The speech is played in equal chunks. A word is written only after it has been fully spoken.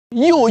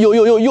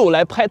又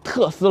来拍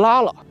特斯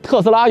拉了。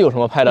特斯拉有什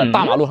么拍的？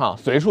大马路上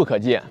随处可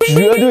见，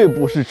绝对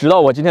不是。直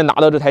到我今天拿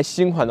到这台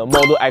新款的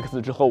Model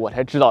X 之后，我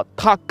才知道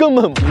它根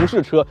本不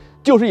是车，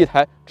就是一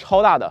台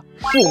超大的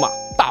数码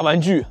大玩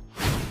具。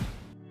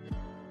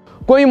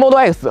关于 Model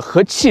X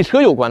和汽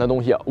车有关的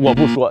东西我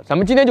不说，咱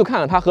们今天就看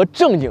看它和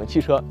正经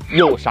汽车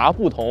有啥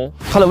不同。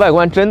它的外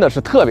观真的是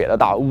特别的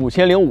大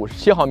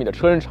，5057毫米的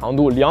车身长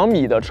度，2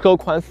米的车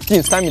宽，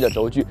近3米的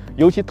轴距，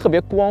尤其特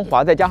别光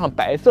滑，再加上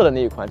白色的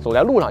那一款，走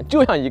在路上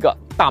就像一个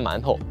大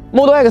馒头。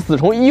Model X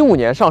从15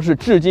年上市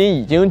至今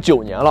已经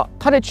9年了，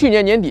它在去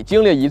年年底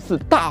经历一次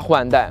大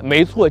换代，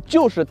没错，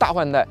就是大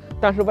换代，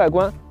但是外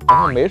观好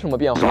像没什么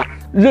变化。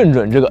认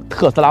准这个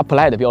特斯拉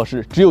Play 的标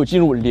识，只有进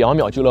入2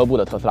秒俱乐部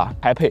的特斯拉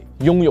才配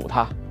拥有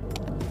它。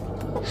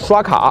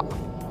刷卡、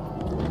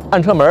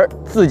按车门、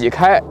自己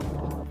开、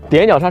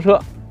点脚刹车、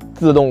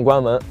自动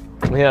关门。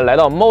我们现在来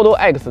到 Model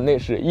X 内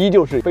饰，依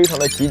旧是非常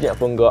的极简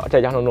风格，再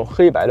加上这种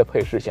黑白的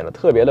配饰，显得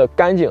特别的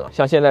干净。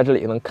像现在这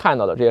里能看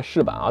到的这些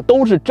饰板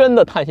都是真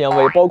的碳纤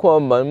维，包括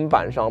门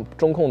板上、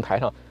中控台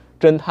上。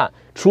真碳。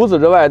除此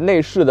之外，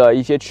内饰的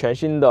一些全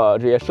新的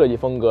这些设计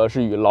风格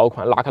是与老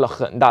款拉开了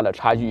很大的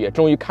差距，也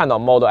终于看到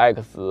Model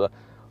X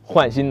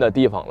换新的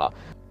地方了。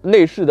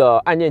内饰的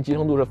按键集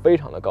成度是非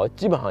常的高，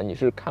基本上你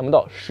是看不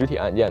到实体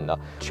按键的。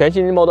全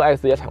新 Model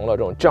X 也采用了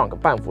这种 Junk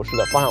半幅式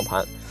的方向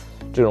盘，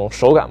这种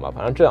手感吧，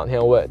反正这2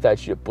天我也在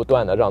去不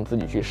断的让自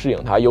己去适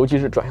应它，尤其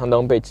是转向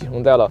灯被集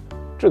成在了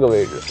这个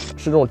位置，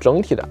是这种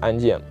整体的按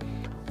键。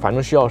反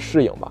正需要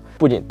适应吧，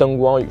不仅灯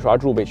光雨刷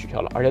柱被取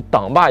消了，而且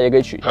挡把也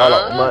给取消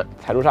了。我们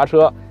踩住刹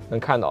车，能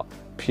看到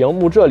屏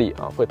幕这里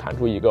会弹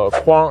出一个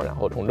框，然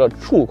后从这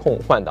触控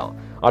换挡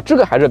这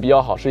个还是比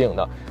较好适应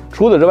的。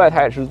除此之外，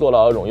它也是做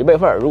了冗余备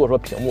份，如果说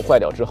屏幕坏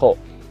掉之后，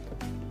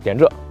点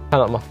这看到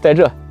了吗？在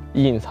这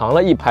隐藏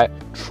了一排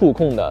触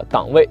控的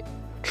档位。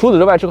除此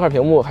之外，这块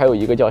屏幕还有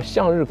一个叫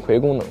向日葵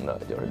功能的，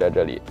就是在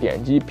这里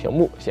点击屏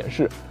幕显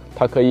示，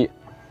它可以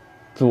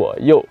左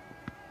右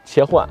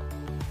切换，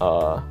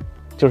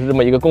就是这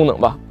么一个功能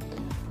吧。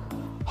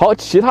好，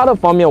其他的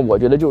方面我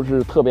觉得就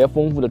是特别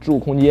丰富的置物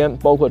空间，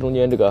包括中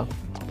间这个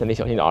整体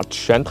小心点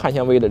全碳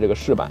纤维的这个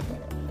饰板，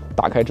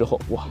打开之后，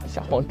哇，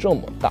下方这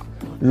么大。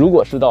如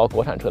果是到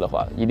国产车的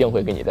话，一定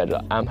会给你在这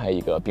安排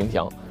一个冰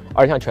箱。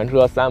而像全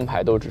车3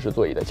排都支持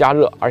座椅的加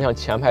热，而像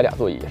前排2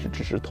座椅也是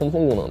支持通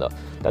风功能的，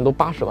但都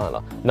80万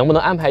了，能不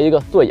能安排一个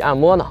座椅按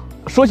摩呢？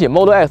说起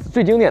Model X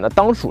最经典的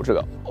当属这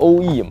个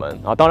欧翼门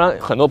当然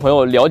很多朋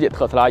友了解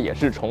特斯拉也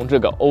是从这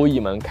个欧翼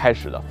门开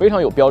始的，非常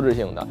有标志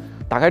性的。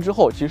打开之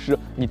后，其实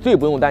你最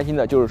不用担心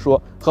的就是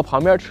说和旁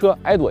边车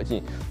挨多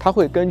近，它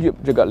会根据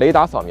这个雷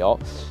达扫描，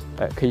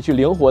可以去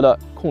灵活的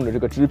控制这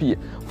个支臂。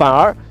反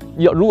而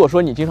如果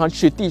说你经常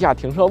去地下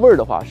停车位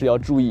的话，是要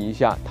注意一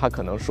下，它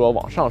可能说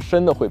往上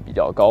升的会比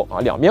较高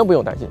两边不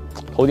用担心，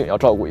头顶要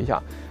照顾一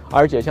下。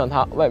而且像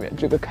它外面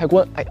这个开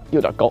关，有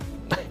点高，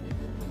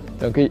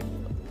咱可以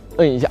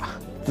摁一下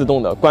自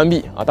动的关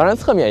闭当然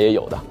侧面也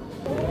有的。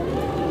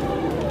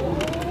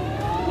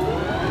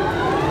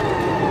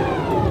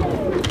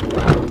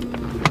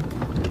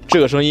这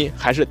个声音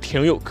还是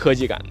挺有科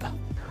技感的。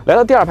来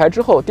到第2排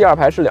之后，第2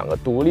排是2个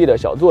独立的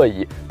小座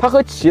椅，它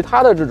和其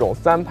他的这种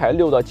3排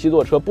6到7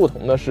座车不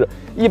同的是，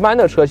一般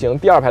的车型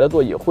第2排的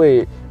座椅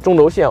中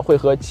轴线会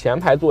和前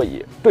排座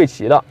椅对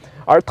齐的，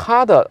而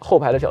它的后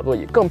排的小座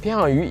椅更偏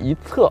向于一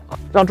侧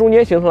让中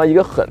间形成了一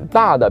个很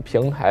大的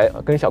平台，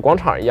跟小广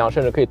场一样，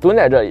甚至可以蹲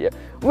在这里。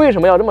为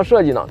什么要这么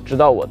设计呢？直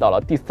到我到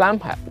了第3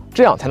排，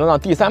这样才能让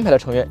第3排的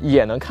成员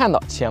也能看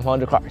到前方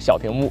这块小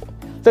屏幕。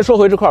再说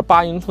回这块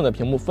8英寸的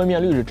屏幕，分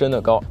辨率是真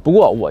的高。不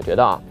过我觉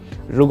得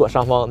如果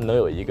上方能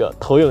有一个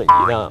投影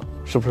仪呢，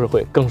是不是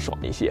会更爽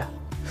一些？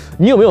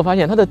你有没有发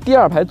现它的第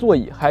2排座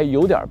椅还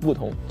有点不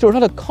同，就是它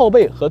的靠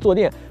背和坐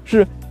垫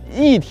是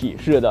一体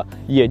式的，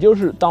也就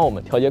是当我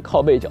们调节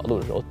靠背角度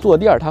的时候，坐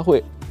垫它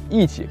会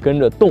一起跟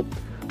着动。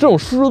这种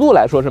舒适度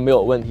来说是没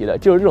有问题的，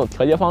就是这种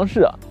调节方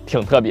式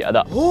挺特别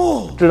的。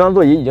这张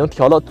座椅已经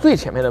调到最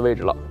前面的位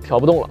置了，调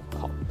不动了。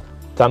好，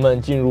咱们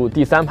进入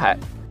第3排。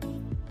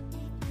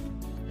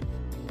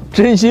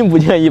真心不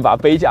建议把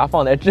杯架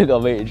放在这个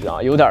位置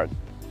有点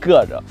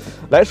硌着。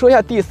来说一下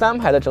第3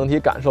排的整体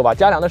感受吧。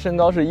嘉良的身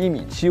高是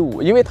1.75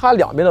米，因为它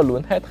两边的轮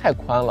胎太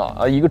宽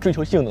了一个追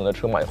求性能的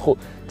车嘛，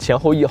前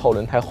后1号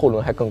轮胎，后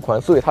轮还更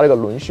宽，所以它这个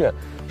轮旋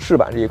饰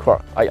板这一块，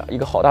一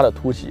个好大的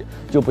凸起，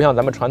就不像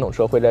咱们传统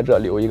车会在这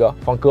留一个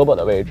放胳膊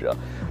的位置。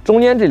中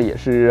间这里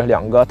是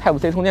2个 Type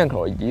C 充电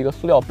口以及一个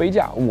塑料杯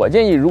架。我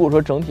建议，如果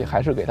说整体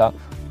还是给它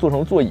做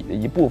成座椅的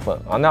一部分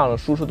那样的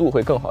舒适度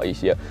会更好一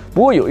些。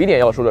不过有一点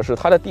要说的是，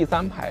它的第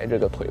3排这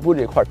个腿部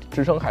这块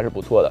支撑还是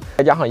不错的，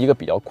再加上一个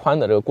比较宽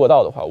的这个过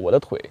道的话，我的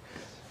腿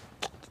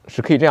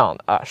是可以这样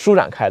的舒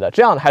展开的，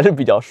这样的还是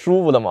比较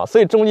舒服的嘛。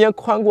所以中间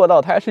宽过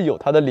道它还是有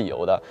它的理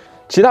由的。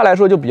其他来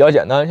说就比较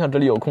简单，像这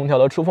里有空调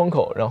的出风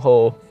口，然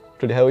后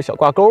这里还有小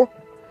挂钩。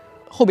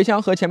后备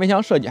箱和前备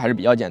箱设计还是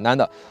比较简单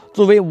的，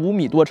作为5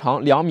米多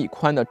长、2米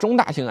宽的中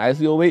大型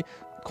SUV。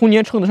空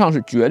间称得上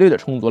是绝对的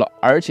充足了，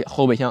而且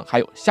后备箱还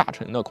有下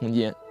沉的空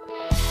间。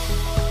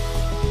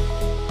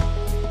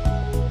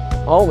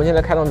好，我们现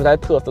在开动这台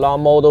特斯拉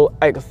Model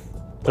X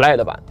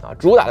Plaid 版啊，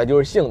主打的就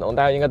是性能。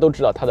大家应该都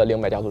知道，它的零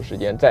百加速时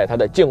间在它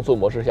的竞速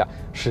模式下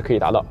是可以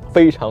达到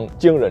非常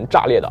惊人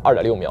炸裂的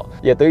2.6秒，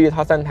也得益于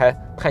它3台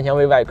碳纤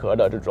维外壳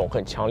的这种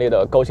很强烈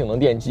的高性能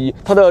电机。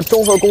它的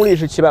综合功率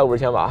是750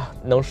千瓦，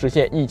能实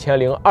现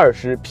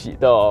1020匹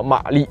的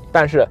马力。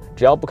但是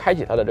只要不开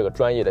启它的这个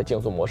专业的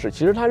竞速模式，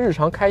其实它日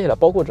常开起来，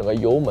包括整个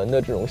油门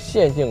的这种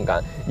线性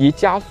感以及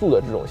加速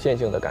的这种线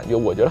性的感觉，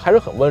我觉得还是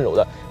很温柔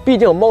的。毕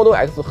竟 Model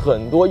X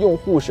很多用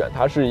户选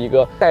它是一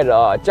个带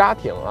着家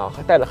庭啊，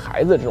还带着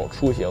孩子这种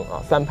出行啊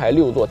，3排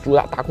6座主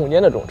打大空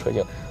间的这种车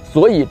型，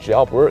所以只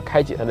要不是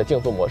开启它的竞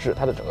速模式，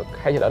它的整个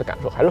开起来的感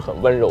受还是很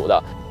温柔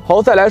的。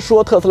好，再来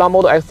说特斯拉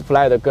Model X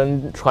Plaid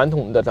跟传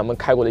统的咱们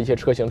开过的一些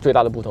车型最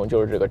大的不同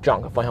就是这个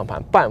Junk 方向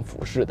盘半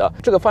俯式的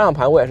这个方向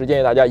盘，我也是建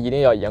议大家一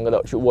定要严格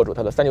的去握住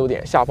它的3/9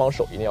点，下方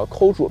手一定要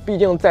抠住，毕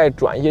竟在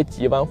转一些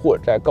急弯或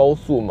者在高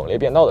速猛烈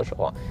变道的时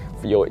候啊，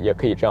也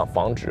可以这样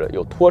防止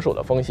有脱手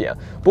的风险。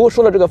不过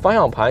说了这个方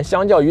向盘，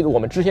相较于我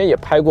们之前也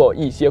拍过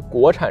一些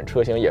国产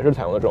车型，也是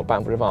采用的这种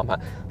半俯式方向盘，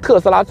特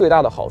斯拉最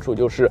大的好处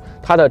就是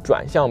它的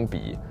转向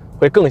比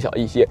会更小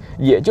一些，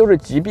也就是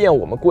即便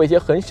我们过一些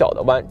很小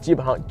的弯，基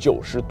本上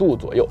90度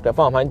左右，在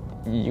方向盘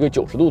以一个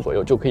90度左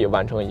右就可以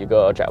完成一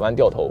个窄弯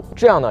掉头，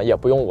这样呢也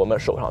不用我们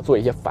手上做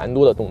一些繁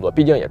多的动作。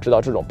毕竟也知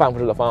道这种半俯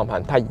式的方向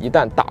盘，它一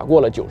旦打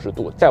过了90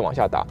度，再往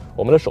下打，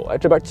我们的手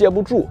这边接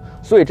不住，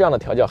所以这样的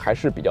调教还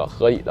是比较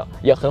合理的，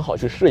也很好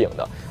去适应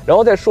的。然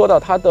后再说到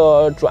它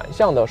的转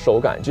向的手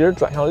感，其实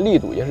转向力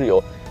度也是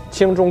有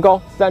轻中高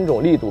3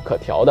种力度可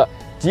调的。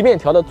即便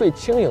调到最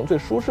轻盈、最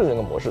舒适的那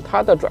个模式，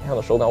它的转向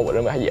的手感，我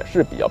认为也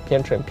是比较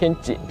偏沉、偏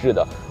紧致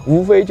的。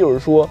无非就是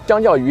说，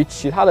相较于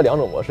其他的2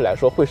种模式来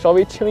说，会稍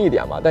微轻一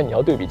点嘛。但你要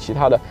对比其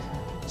他的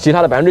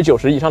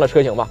90%以上的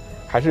车型吧，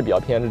还是比较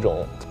偏这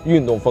种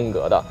运动风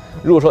格的。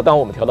如果说当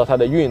我们调到它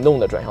的运动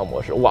的转向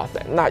模式，哇塞，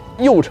那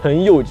又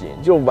沉又紧，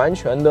就完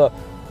全的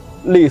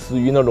类似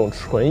于那种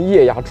纯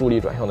液压助力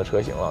转向的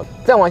车型了。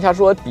再往下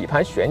说底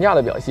盘悬架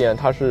的表现，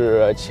它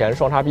是前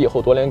双叉臂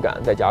后多连杆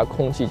再加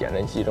空气减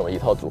震器这种一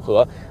套组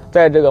合。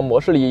在这个模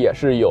式里也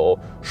是有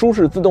舒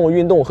适、自动、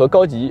运动和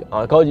高级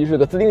啊，高级是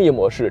个自定义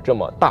模式，这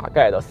么大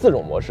概的4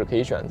种模式可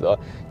以选择。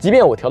即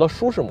便我调到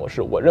舒适模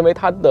式，我认为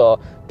它的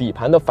底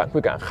盘的反馈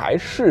感还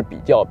是比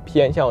较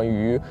偏向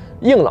于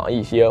硬朗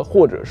一些，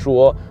或者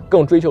说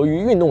更追求于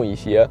运动一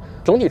些，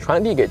整体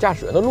传递给驾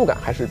驶员的路感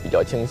还是比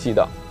较清晰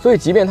的。所以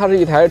即便它是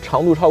一台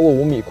长度超过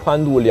5米、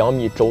宽度2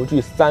米、轴距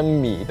3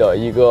米的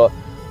一个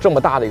这么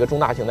大的一个中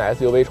大型的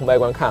SUV， 从外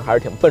观看还是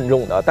挺笨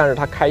重的，但是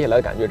它开起来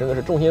的感觉真的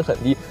是重心很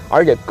低，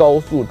而且高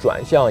速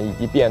转向以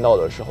及变道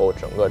的时候，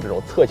整个这种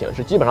侧倾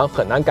是基本上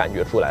很难感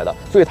觉出来的。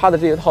所以它的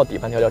这一套底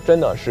盘调教真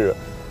的是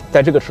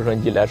在这个尺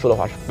寸级来说的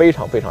话是非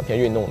常偏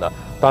运动的。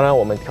当然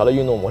我们调了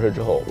运动模式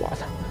之后，哇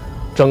塞，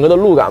整个的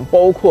路感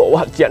包括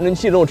哇减震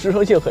器这种支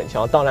撑性很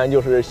强，当然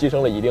就是牺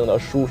牲了一定的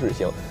舒适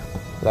性。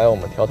来，我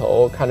们调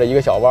头，看着一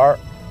个小弯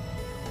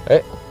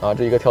儿，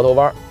这一个调头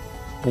弯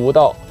不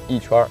到1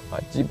圈啊，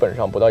基本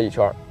上不到1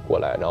圈过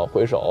来，然后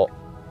回手。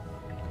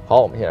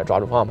好，我们现在抓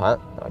住方向盘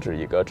啊，这是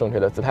一个正确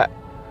的姿态。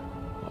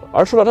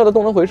而说到它的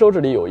动能回收，这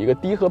里有一个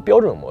低和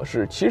标准模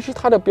式。其实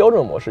它的标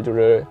准模式就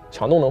是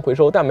强动能回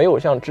收，但没有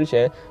像之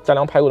前嘉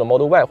良拍过的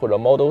Model Y 或者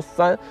Model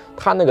 3，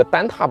它那个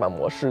单踏板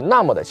模式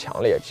那么的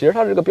强烈。其实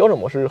它这个标准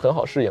模式是很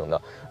好适应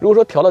的。如果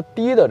说调到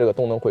低的这个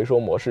动能回收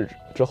模式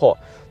之后，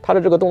它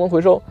的这个动能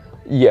回收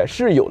也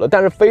是有的，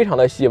但是非常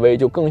的细微，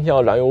就更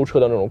像燃油车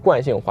的那种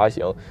惯性滑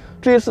行。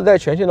这一次在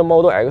全新的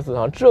Model X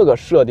上，这个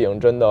设定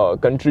真的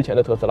跟之前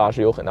的特斯拉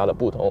是有很大的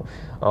不同，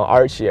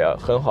而且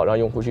很好让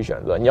用户去选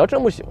择。你要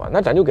真不喜欢，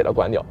那咱就给它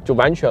关掉，就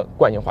完全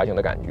惯性滑行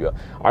的感觉。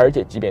而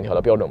且即便调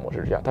到标准模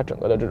式之下，它整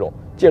个的这种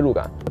介入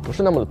感不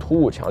是那么的突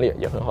兀强烈，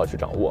也很好去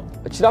掌握。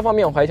其他方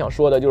面我还想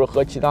说的就是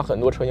和其他很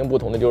多车型不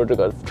同的就是这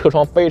个车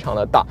窗非常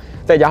的大，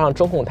再加上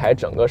中控台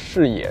整个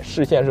视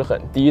线是很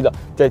低的，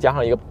再加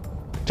上一个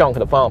Junk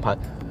的方向盘，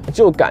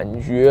就感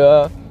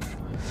觉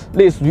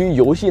类似于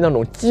游戏那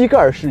种机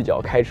盖视角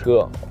开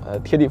车，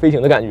贴地飞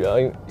行的感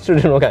觉，是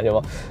这种感觉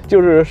吗？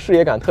就是视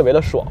野感特别的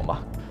爽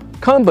吧。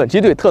看完本期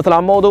对特斯拉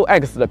Model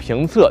X 的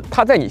评测，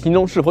它在你心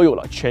中是否有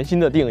了全新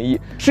的定义？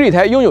是一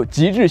台拥有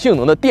极致性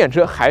能的电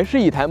车，还是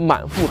一台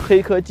满腹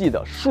黑科技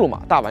的数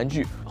码大玩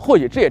具？或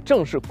许这也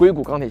正是硅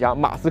谷钢铁侠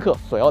马斯克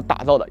所要打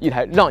造的一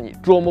台让你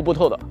捉摸不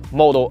透的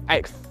Model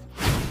X。